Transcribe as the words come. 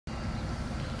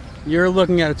You're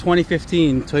looking at a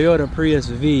 2015 Toyota Prius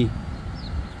V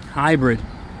hybrid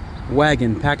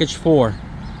wagon, package 4,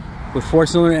 with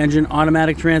 4-cylinder engine,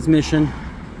 automatic transmission,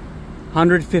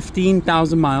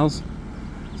 115,000 miles.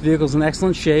 This vehicle's in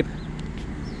excellent shape.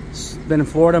 It's been in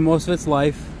Florida most of its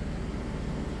life.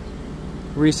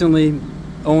 Recently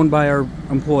owned by our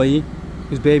employee,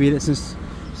 who's babied it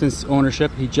since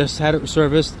ownership. He just had it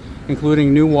serviced,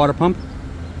 including new water pump.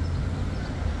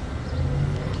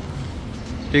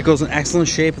 Vehicle's in excellent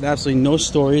shape with absolutely no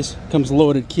stories. Comes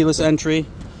loaded, keyless entry.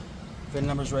 VIN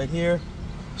number's right here.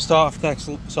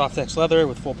 Softex leather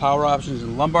with full power options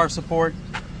and lumbar support.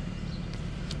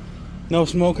 No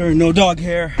smoker, no dog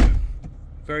hair.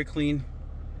 Very clean.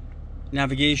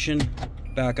 Navigation,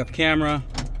 backup camera,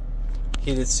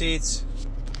 heated seats.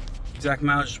 Exact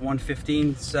mileage is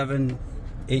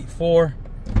 115,784.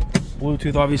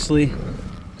 Bluetooth, obviously.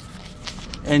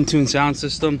 N-Tune sound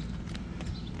system.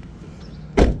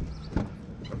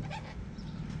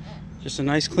 Just a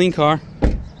nice clean car.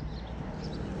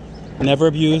 Never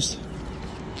abused.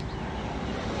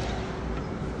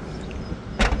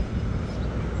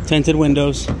 Tinted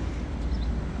windows.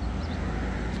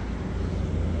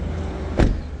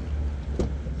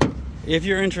 If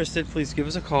you're interested, please give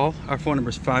us a call. Our phone number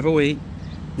is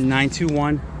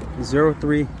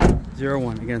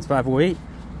 508-921-0301. Again, it's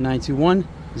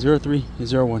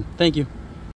 508-921-0301. Thank you.